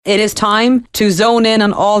It is time to zone in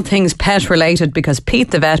on all things pet related because Pete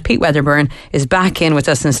the vet, Pete Wedderburn, is back in with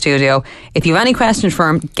us in studio. If you have any questions for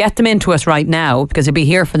him, get them into us right now because he'll be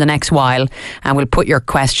here for the next while and we'll put your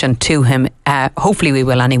question to him. Hopefully we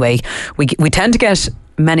will anyway. We tend to get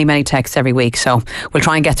many texts every week, so we'll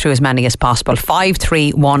try and get through as many as possible.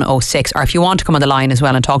 53106, or if you want to come on the line as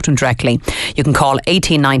well and talk to him directly, you can call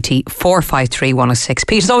 1890 453 106.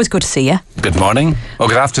 Pete, it's always good to see you. Good morning. Oh,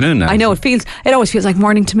 good afternoon now. I know, it always feels like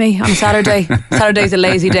morning to me on a Saturday. Saturday's a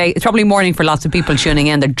lazy day. It's probably morning for lots of people tuning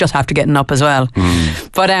in. They're just after getting up as well.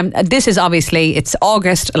 But this is obviously, it's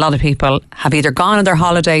August. A lot of people have either gone on their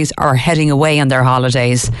holidays or are heading away on their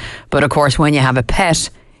holidays. But of course, when you have a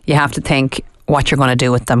pet, you have to think what you're going to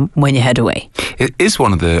do with them when you head away. It is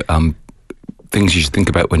one of the things you should think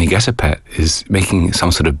about when you get a pet, is making some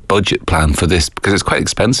sort of budget plan for this, because it's quite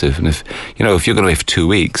expensive. And if you're going away for 2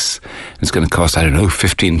 weeks, it's going to cost, I don't know,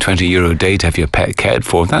 15, 20 euro a day to have your pet cared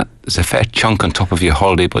for. That is a fair chunk on top of your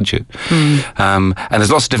holiday budget. And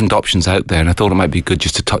there's lots of different options out there, and I thought it might be good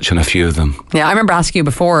just to touch on a few of them. Yeah, I remember asking you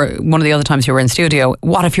before, one of the other times you were in studio,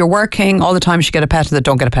 what if you're working all the time, you should get a pet, or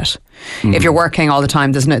don't get a pet? If you're working all the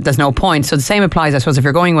time, there's no point. So the same applies, I suppose, if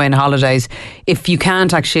you're going away on holidays. If you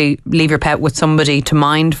can't actually leave your pet with somebody to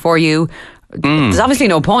mind for you, there's obviously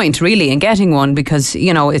no point really in getting one, because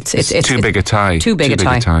it's too big a tie. Too big a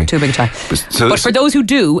tie. But for those who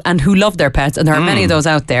do and who love their pets, and there are many of those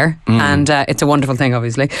out there, and it's a wonderful thing,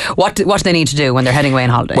 obviously. What do they need to do when they're heading away on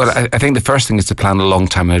holidays? Well, I think the first thing is to plan a long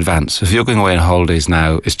time in advance. So if you're going away on holidays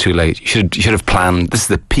now, it's too late. You should have planned. This is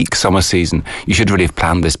the peak summer season. You should really have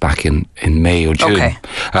planned this back in May or June. Okay.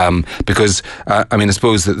 Because I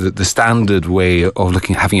suppose that the standard way of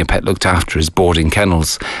having your pet looked after is boarding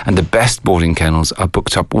kennels, and the best boarding kennels are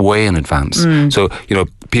booked up way in advance. So,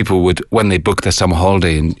 people would, when they book their summer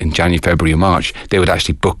holiday in January, February or March, they would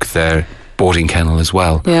actually book their boarding kennel as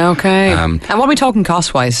well. Yeah, okay. And what are we talking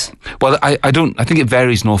cost-wise? Well, I think it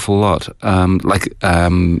varies an awful lot.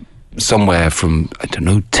 Somewhere from, I don't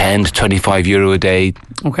know, 10 to 25 euro a day.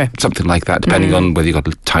 Okay. Something like that, depending on whether you've got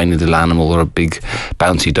a tiny little animal or a big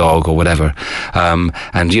bouncy dog or whatever. And,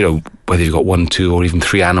 whether you've got 1, 2 or even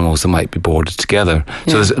 3 animals that might be boarded together.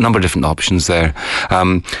 So there's a number of different options there.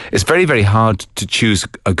 It's very, very hard to choose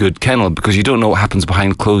a good kennel because you don't know what happens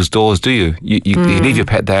behind closed doors, do you? You leave your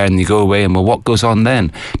pet there and you go away, and what goes on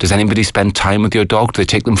then? Does anybody spend time with your dog? Do they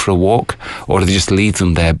take them for a walk? Or do they just leave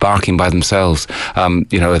them there barking by themselves? Are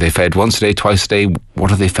they fed once a day, twice a day?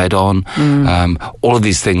 What are they fed on? All of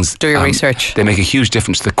these things. Do your research. They make a huge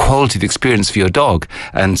difference to the quality of the experience for your dog.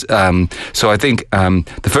 And so I think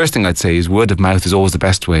the first thing I'd say is word of mouth is always the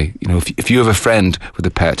best way. If you have a friend with a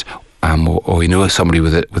pet, or somebody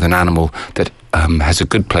with an animal that has a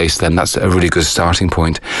good place, then that's a really good starting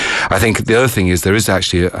point. I think the other thing is there is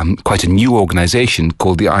actually quite a new organisation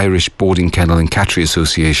called the Irish Boarding Kennel and Cattery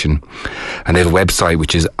Association, and they have a website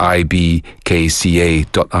which is ibkca.ie,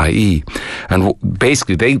 and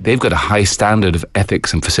basically they've got a high standard of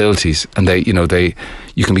ethics and facilities, and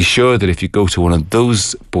you can be sure that if you go to one of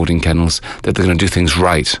those boarding kennels that they're going to do things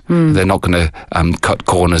right. They're not going to cut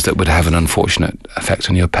corners that would have an unfortunate effect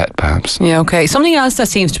on your pet, perhaps. Yeah, okay. Something else that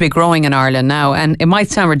seems to be growing in Ireland now, and it might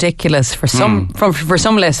sound ridiculous for some for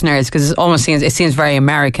some listeners because it seems very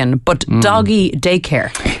American, but doggy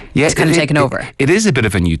daycare is kind of taken over. It is a bit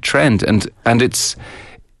of a new trend, and it's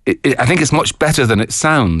I think it's much better than it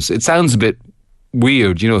sounds. It sounds a bit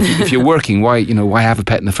weird, if you're working, why have a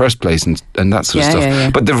pet in the first place and that sort of stuff. Yeah.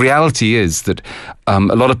 But the reality is that a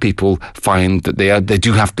lot of people find that they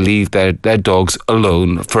do have to leave their dogs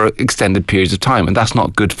alone for extended periods of time, and that's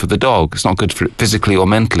not good for the dog. It's not good for it physically or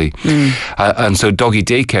mentally. And so doggy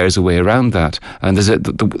daycare is a way around that. And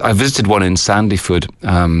I visited one in Sandyford,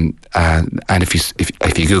 and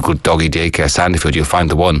if you Google doggy daycare Sandyford, you'll find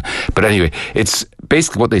the one. But anyway, it's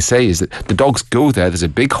basically what they say is that the dogs go there. There's a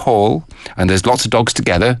big hall, and there's lots of dogs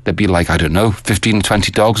together. There'd be 15,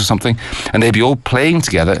 20 dogs or something, and they'd be all playing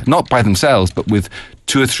together, not by themselves, but with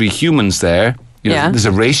 2 or 3 humans there. There's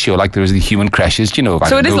a ratio like there is in human creches,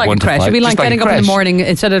 So it is like a creche. It'd be like getting up in the morning,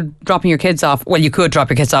 instead of dropping your kids off. Well, you could drop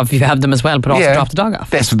your kids off if you have them as well, but also drop the dog off.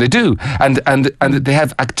 That's what they do. And they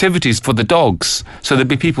have activities for the dogs. So there'd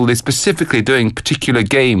be people specifically doing particular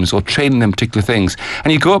games or training them particular things.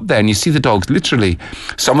 And you go up there and you see the dogs literally,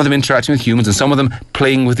 some of them interacting with humans and some of them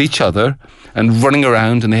playing with each other and running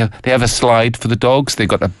around, and they have a slide for the dogs. They've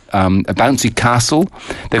got a bouncy castle.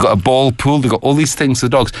 They've got a ball pool. They've got all these things for the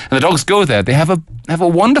dogs. And the dogs go there. They have have a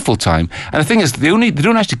wonderful time. And the thing is, they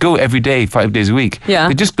don't actually go every day, 5 days a week. Yeah.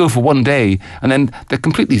 They just go for one day, and then they're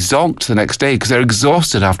completely zonked the next day because they're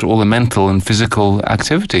exhausted after all the mental and physical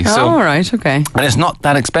activity. So, all right, okay. And it's not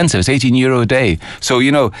that expensive. It's €18 a day. So,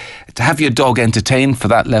 to have your dog entertained for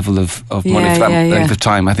that level of money, for that length of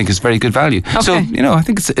time, I think is very good value. Okay. So, I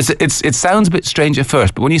think it sounds a bit strange at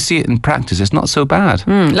first, but when you see it in practice, it's not so bad.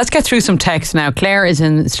 Let's get through some text now. Claire is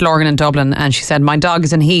in Slorgan in Dublin, and she said, my dog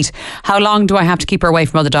is in heat. How long do I have to keep her away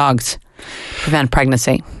from other dogs? Prevent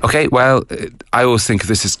pregnancy. Okay, well, I always think of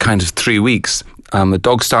this as kind of 3 weeks. The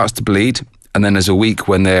dog starts to bleed, and then there's a week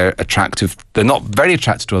when they're attractive. They're not very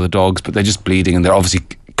attracted to other dogs, but they're just bleeding, and they're obviously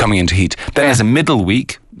coming into heat. Then there's a middle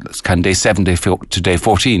week. That's kind of day 7 to day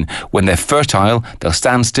 14. When they're fertile, they'll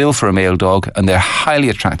stand still for a male dog, and they're highly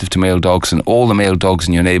attractive to male dogs, and all the male dogs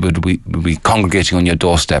in your neighbourhood will be congregating on your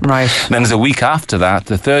doorstep. Right. And then there's a week after that,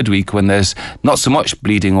 the third week, when there's not so much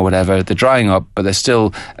bleeding or whatever, they're drying up, but they're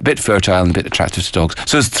still a bit fertile and a bit attractive to dogs.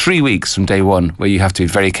 So there's 3 weeks from day 1 where you have to be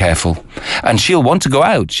very careful. And she'll want to go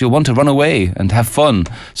out, she'll want to run away and have fun.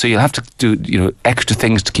 So you'll have to do extra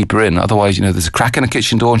things to keep her in. Otherwise, there's a crack in the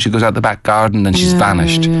kitchen door and she goes out the back garden and she's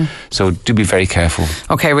vanished. Yeah. So do be very careful.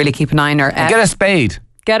 Okay, really keep an eye on her. Get a spade.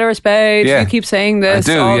 Get her a spade. Yeah. You keep saying this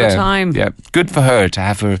all the time. Yeah, good for her to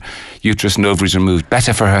have her uterus and ovaries removed.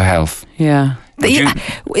 Better for her health. Yeah.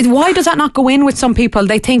 Why does that not go in with some people?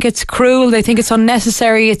 They think it's cruel. They think it's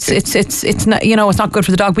unnecessary. It's not, it's not good for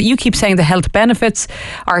the dog. But you keep saying the health benefits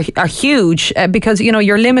are huge because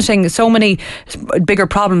you're limiting so many bigger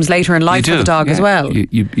problems later in life for the dog as well.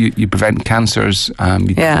 You prevent cancers.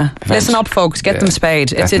 Listen up, folks. Get them spayed.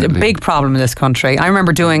 Definitely. It's a big problem in this country. I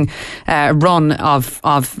remember doing a run of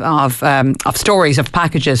stories of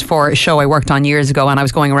packages for a show I worked on years ago, and I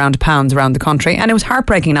was going around to pounds around the country, and it was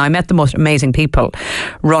heartbreaking. Now I met the most amazing people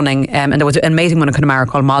running, and there was an amazing one in Connemara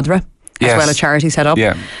called Madra, as well, a charity set up.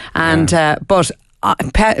 But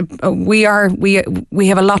we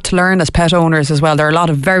have a lot to learn as pet owners as well. There are a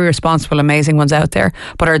lot of very responsible, amazing ones out there,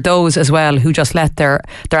 but are those as well who just let their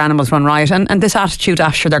animals run riot. And this attitude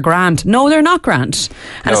after they're grand. No, they're not grand,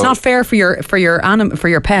 and it's not fair for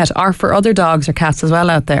your pet or for other dogs or cats as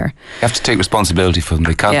well out there. You have to take responsibility for them.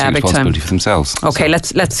 They can't take responsibility for themselves. Okay,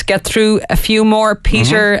 let's get through a few more,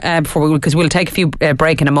 Peter, because we'll take a few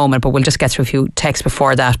break in a moment, but we'll just get through a few texts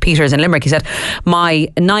before that. Peter's in Limerick. He said, my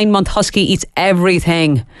 9-month husky eats everything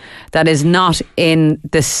that is not in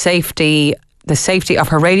the safety of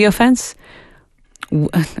her radio fence.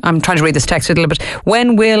 I'm trying to read this text a little bit.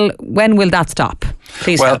 When will that stop?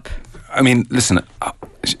 Please help. I mean, listen,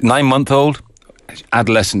 9-month-old,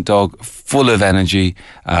 adolescent dog, full of energy.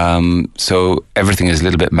 So everything is a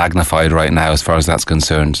little bit magnified right now as far as that's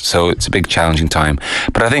concerned. So it's a big challenging time.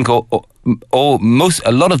 But I think a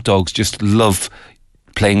lot of dogs just love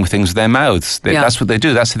playing with things with their mouths. That's what they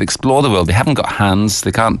do. That's how they explore the world. They haven't got hands.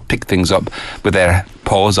 They can't pick things up with their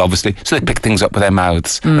paws, obviously. So they pick things up with their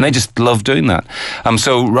mouths. And they just love doing that.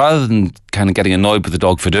 So rather than kind of getting annoyed with the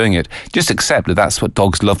dog for doing it, just accept that that's what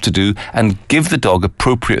dogs love to do and give the dog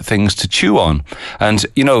appropriate things to chew on. And,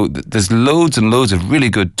 there's loads and loads of really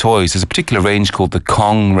good toys. There's a particular range called the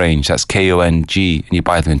Kong range. That's Kong. And you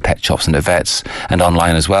buy them in pet shops and at vets and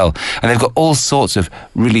online as well. And they've got all sorts of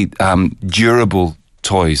really durable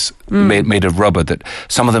toys made of rubber that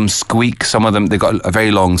some of them squeak, some of them they've got a very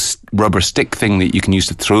long rubber stick thing that you can use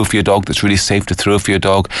to throw for your dog that's really safe to throw for your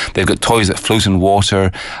dog. They've got toys that float in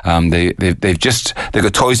water. They've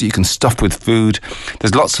got toys that you can stuff with food.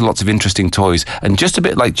 There's lots and lots of interesting toys, and just a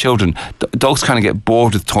bit like children, dogs kind of get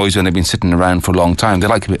bored with toys when they've been sitting around for a long time. They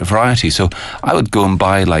like a bit of variety, so I would go and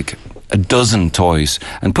buy like a dozen toys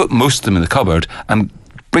and put most of them in the cupboard and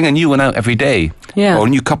bring a new one out every day, or a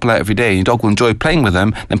new couple out every day. And your dog will enjoy playing with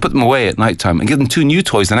them, then put them away at night time and give them 2 new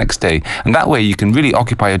toys the next day. And that way you can really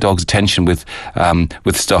occupy your dog's attention with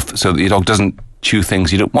stuff so that your dog doesn't chew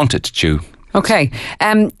things you don't want it to chew. Okay.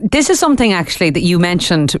 This is something actually that you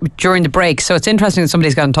mentioned during the break, so it's interesting that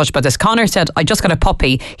somebody's got in touch about this. Connor said, I just got a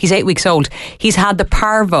puppy. He's 8 weeks old. He's had the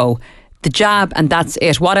parvo, the jab, and that's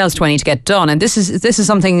it. What else do I need to get done? And this is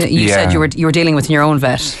something that you said you were dealing with in your own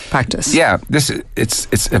vet practice. Yeah,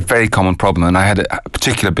 it's a very common problem, and I had a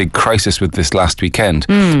particular big crisis with this last weekend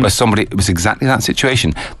where it was exactly that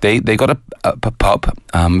situation. They got a pup.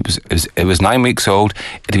 It was 9 weeks old.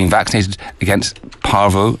 It had been vaccinated against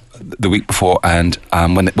parvo the week before, and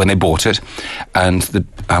when they bought it, and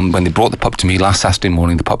when they brought the pup to me last Saturday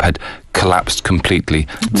morning, the pup had collapsed completely.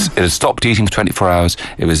 It had stopped eating for 24 hours.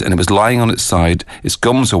 It was lying on its side. Its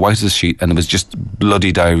gums were white as a sheet, and there was just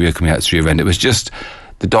bloody diarrhea coming out its rear end. It was just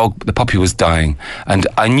the puppy was dying, and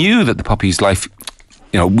I knew that the puppy's life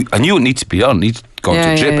I knew it needed to be done. It needed to go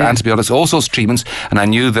to drip, antibiotics, all sorts of treatments. And I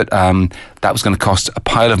knew that that was going to cost a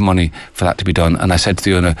pile of money for that to be done. And I said to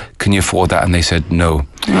the owner, can you afford that? And they said no.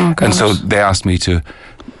 Oh, and so they asked me to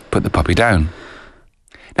put the puppy down.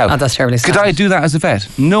 Now, that's terribly sad. Could I do that as a vet?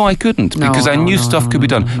 No, I couldn't, because I knew stuff could be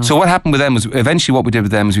done. So what happened with them was, eventually what we did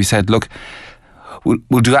with them is we said, look,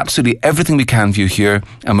 we'll do absolutely everything we can for you here,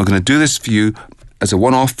 and we're going to do this for you as a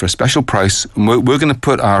one-off for a special price, and we're going to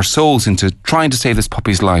put our souls into trying to save this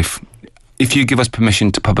puppy's life if you give us permission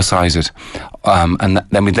to publicise it.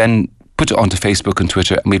 Then we put it onto Facebook and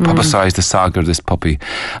Twitter, and we publicised the saga of this puppy.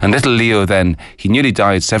 And little Leo then, he nearly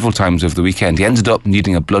died several times over the weekend. He ended up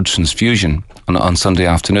needing a blood transfusion on Sunday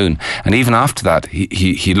afternoon. And even after that,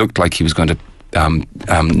 he looked like he was going to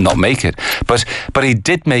not make it, but he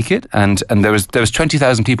did make it, and there was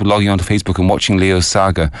 20,000 people logging onto Facebook and watching Leo's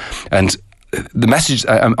saga. And the message,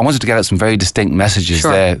 I wanted to get out some very distinct messages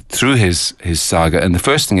there through his saga. And the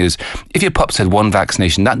first thing is, if your pup's had one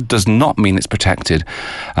vaccination, that does not mean it's protected.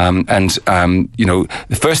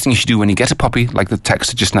 The first thing you should do when you get a puppy, like the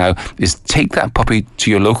texter just now, is take that puppy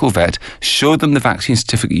to your local vet, show them the vaccine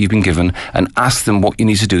certificate you've been given, and ask them what you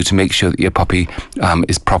need to do to make sure that your puppy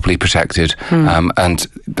is properly protected. And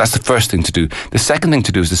that's the first thing to do. The second thing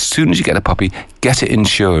to do is, as soon as you get a puppy, get it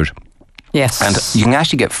insured. Yes. And you can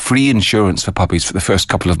actually get free insurance for puppies for the first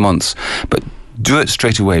couple of months. But do it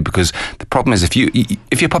straight away, because the problem is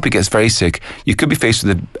if your puppy gets very sick, you could be faced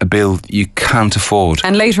with a bill you can't afford.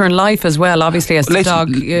 And later in life as well, obviously, as the dog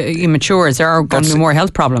matures, there are going to be more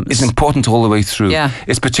health problems. It's important all the way through. Yeah.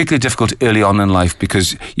 It's particularly difficult early on in life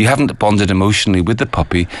because you haven't bonded emotionally with the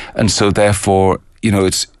puppy, and so therefore,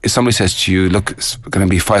 if somebody says to you, look, it's going to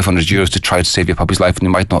be €500 to try to save your puppy's life and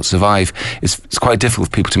you might not survive, it's quite difficult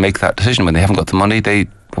for people to make that decision when they haven't got the money.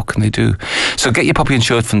 What can they do? So get your puppy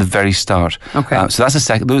insured from the very start. Okay. So that's the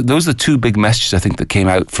second. Those are the two big messages I think that came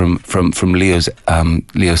out from Leo's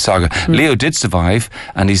saga. Leo did survive,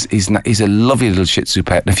 and he's a lovely little Shih Tzu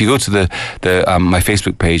pet. And if you go to my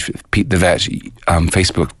Facebook page, Pete the Vet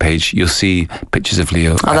Facebook page, you'll see pictures of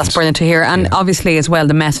Leo. Oh, that's brilliant to hear. And obviously as well,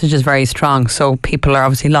 the message is very strong. So people are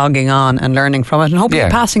obviously logging on and learning from it, and hopefully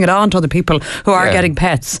passing it on to other people who are getting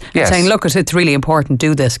pets, and saying, look, it's really important.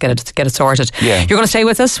 Do this. Get it sorted. Yeah. You're going to stay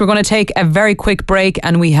with us. We're going to take a very quick break,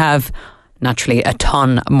 and we have naturally a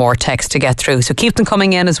ton more text to get through, so keep them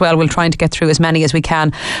coming in as well. We'll try to get through as many as we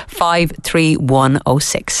can.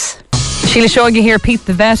 53106. Síle Seoige here. Pete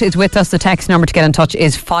the Vet is with us. The text number to get in touch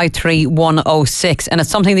is 53106, and it's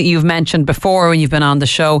something that you've mentioned before when you've been on the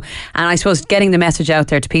show, and I suppose getting the message out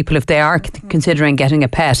there to people if they are considering getting a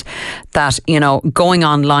pet, that going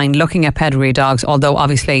online, looking at pedigree dogs, although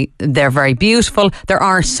obviously they're very beautiful, there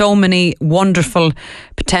are so many wonderful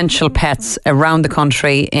potential pets around the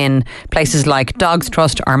country in places like Dogs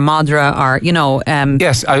Trust or Madra, or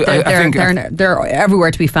yes, I think they're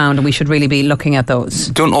everywhere to be found, and we should really be looking at those.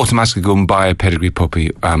 Don't automatically go and buy a pedigree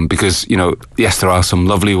puppy because yes, there are some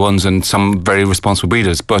lovely ones and some very responsible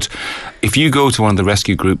breeders, but if you go to one of the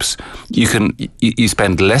rescue groups, you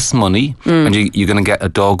spend less money, and you're going to get a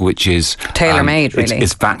dog which is tailor-made. Really,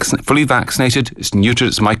 it's fully vaccinated, it's neutered,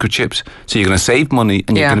 it's microchipped, so you're going to save money,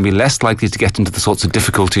 and you're going to be less likely to get into the sorts of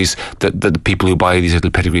difficulties that the people who buy these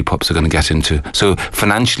little pedigree pups are going to get into. So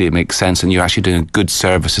financially it makes sense, and you're actually doing a good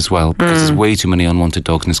service as well, because there's way too many unwanted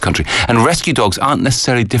dogs in this country. And rescue dogs aren't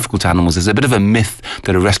necessarily difficult animals. There's a bit of a myth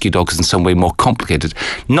that a rescue dog is in some way more complicated.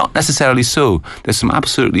 Not necessarily so. There's some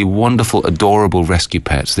absolutely wonderful, adorable rescue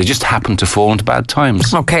pets. They just happen to fall into bad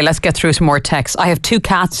times. Okay, let's get through some more texts. I have 2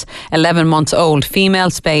 cats, 11 months old, female,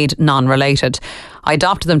 spayed, non-related. I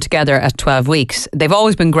adopted them together at 12 weeks. They've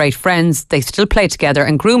always been great friends. They still play together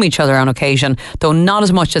and groom each other on occasion, though not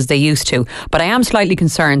as much as they used to. But I am slightly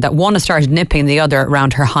concerned that one has started nipping the other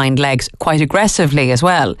around her hind legs quite aggressively as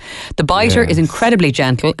well. The biter is incredibly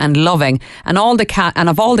gentle and loving, and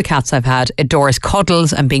of all the cats I've had, adores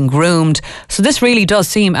cuddles and being groomed. So this really does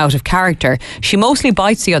seem out of character. She mostly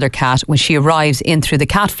bites the other cat when she arrives in through the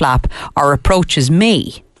cat flap or approaches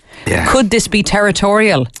me. Yeah. Could this be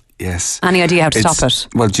territorial? Yes. Any idea how to stop it?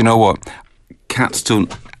 Well, do you know what? Cats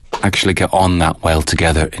don't actually get on that well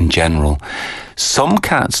together in general. Some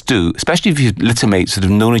cats do, especially if you've litter mates that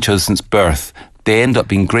have known each other since birth. They end up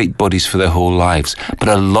being great buddies for their whole lives. But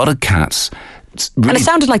a lot of cats... Really, and it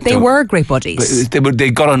sounded like they were great buddies. They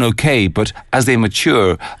got on okay, but as they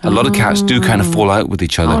mature, a lot of cats do kind of fall out with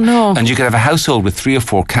each other. Oh, no. And you can have a household with 3 or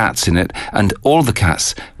 4 cats in it, and all the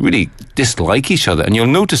cats really dislike each other. And you'll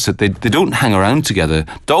notice that they don't hang around together.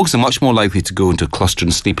 Dogs are much more likely to go into a cluster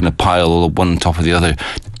and sleep in a pile, one on top of the other.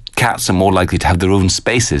 cats are more likely to have their own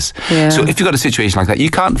spaces. Yeah. So if you've got a situation like that,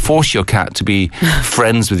 you can't force your cat to be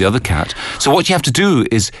friends with the other cat. So what you have to do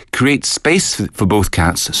is create space for both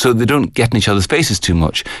cats so they don't get in each other's faces too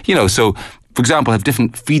much. So for example, have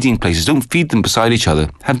different feeding places. Don't feed them beside each other.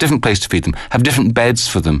 Have different places to feed them. Have different beds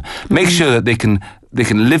for them. Make sure that they can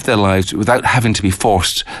live their lives without having to be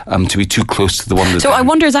forced to be too close to the one that. So I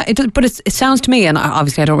wonder, but it sounds to me, and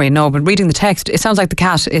obviously I don't really know, but reading the text, it sounds like the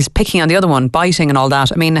cat is picking on the other one, biting and all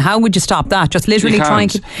that. I mean, how would you stop that? Just literally try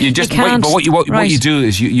and keep. You just wait, but what you do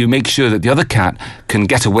is you make sure that the other cat can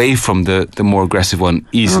get away from the more aggressive one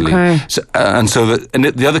easily. Okay. So, and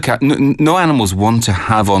the other cat, no animals want to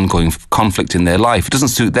have ongoing conflict in their life. It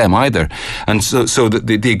doesn't suit them either, and so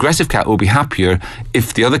the aggressive cat will be happier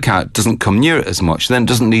if the other cat doesn't come near it as much. Then it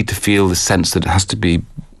doesn't need to feel the sense that it has to be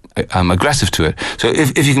aggressive to it. So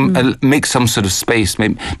if you can make some sort of space,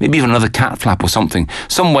 maybe even another cat flap or something,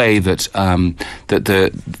 some way that that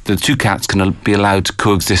the two cats can be allowed to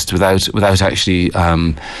coexist without actually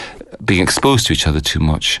being exposed to each other too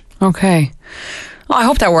much. Okay. Well, I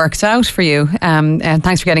hope that works out for you. And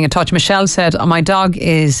thanks for getting in touch. Michelle said, my dog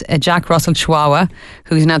is a Jack Russell Chihuahua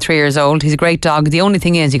who's now 3 years old. He's a great dog. The only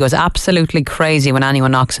thing is he goes absolutely crazy when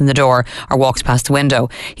anyone knocks on the door or walks past the window.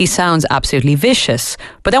 He sounds absolutely vicious.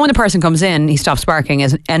 But then when the person comes in, he stops barking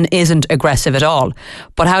and isn't aggressive at all.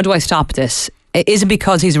 But how do I stop this? Is it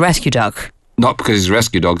because he's a rescue dog? Not because he's a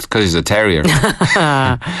rescue dog, it's because he's a terrier.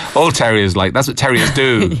 All terriers that's what terriers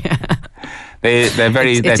do. Yeah. They're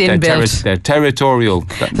very they're territorial.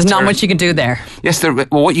 There's not much you can do there. Yes,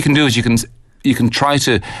 what you can do is you can try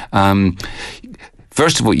to.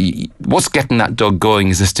 First of all, what's getting that dog going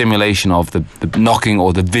is the stimulation of the knocking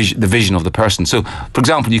or the vision of the person. So, for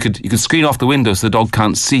example, you could screen off the window so the dog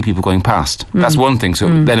can't see people going past. That's one thing. So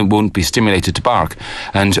then it won't be stimulated to bark.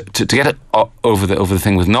 And to get it over the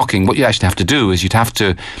thing with knocking, what you actually have to do is you'd have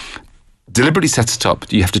to deliberately set it up.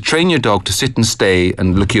 You have to train your dog to sit and stay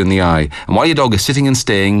and look you in the eye. And while your dog is sitting and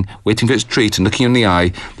staying, waiting for its treat and looking you in the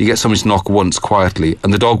eye, you get somebody to knock once quietly,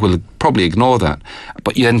 and the dog will probably ignore that.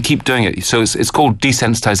 But you then keep doing it. So it's called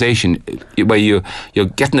desensitization, where you're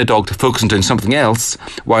getting the dog to focus on doing something else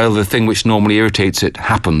while the thing which normally irritates it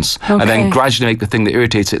happens. Okay. And then gradually make the thing that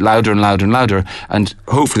irritates it louder and louder and louder, and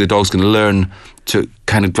hopefully the dog's going to learn to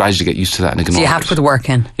kind of gradually get used to that and ignore it. So you have to put the work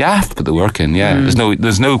in. Yeah, I have to put the work in, yeah.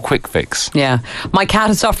 There's no quick fix. Yeah. My cat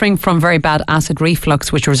is suffering from very bad acid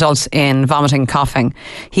reflux, which results in vomiting and coughing.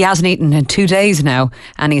 He hasn't eaten in 2 days now,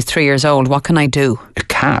 and he's 3 years old. What can I do? A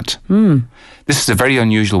cat? This is a very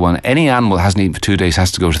unusual one. Any animal that hasn't eaten for 2 days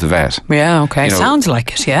has to go to the vet. Yeah, okay. Sounds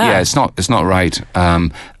like it, yeah. Yeah, it's not right.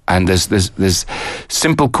 And there's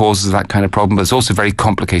simple causes of that kind of problem, but there's also very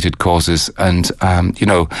complicated causes. And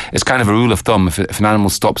it's kind of a rule of thumb: if an animal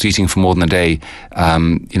stops eating for more than a day,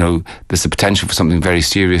 there's the potential for something very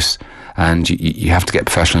serious, and you have to get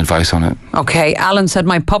professional advice on it. Okay. Alan said,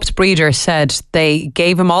 my pup's breeder said they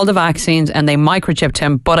gave him all the vaccines and they microchipped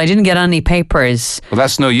him, but I didn't get any papers. Well,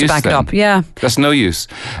 that's no use. To back it up. Yeah, that's no use.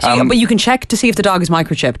 So, but you can check to see if the dog is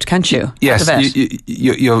microchipped, can't you? Yes.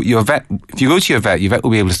 Your vet. If you go to your vet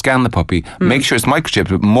will be able to scan the puppy, make sure it's microchipped,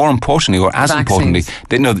 but more importantly, or as importantly,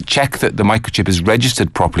 they check that the microchip is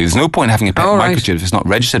registered properly. There's no point having a pet microchip if it's not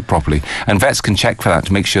registered properly, and vets can check for that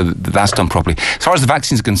to make sure that that's done properly. As far as the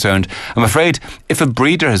vaccines are concerned, I'm afraid if a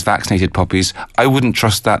breeder has vaccinated puppies, I wouldn't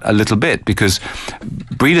trust that a little bit, because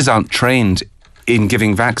breeders aren't trained in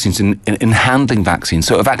giving vaccines, in handling vaccines.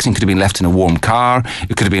 So a vaccine could have been left in a warm car,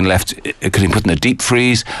 it could have been put in a deep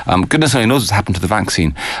freeze. Goodness only knows what's happened to the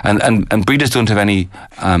vaccine. And breeders don't have any.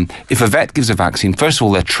 If a vet gives a vaccine, first of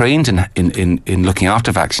all, they're trained in looking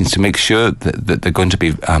after vaccines to make sure that they're going to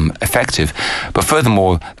be effective. But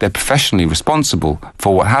furthermore, they're professionally responsible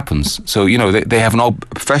for what happens. So they have a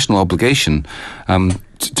professional obligation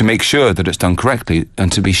to make sure that it's done correctly,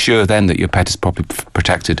 and to be sure then that your pet is properly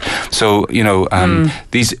protected. So,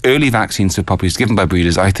 these early vaccines for puppies given by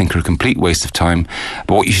breeders, I think, are a complete waste of time.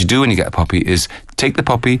 But what you should do when you get a puppy is take the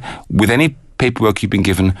puppy with any paperwork you've been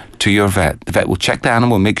given to your vet. The vet will check the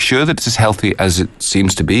animal, make sure that it's as healthy as it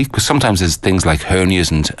seems to be, because sometimes there's things like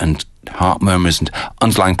hernias and heart murmurs and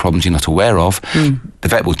underlying problems you're not aware of. The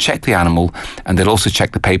vet will check the animal, and they'll also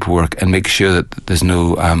check the paperwork and make sure that there's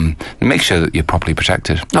make sure that you're properly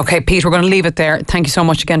protected. Okay, Pete, we're going to leave it there. Thank you so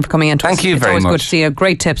much again for coming in. Thank you very much. It's always good to see you.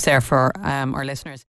 Great tips there for our listeners.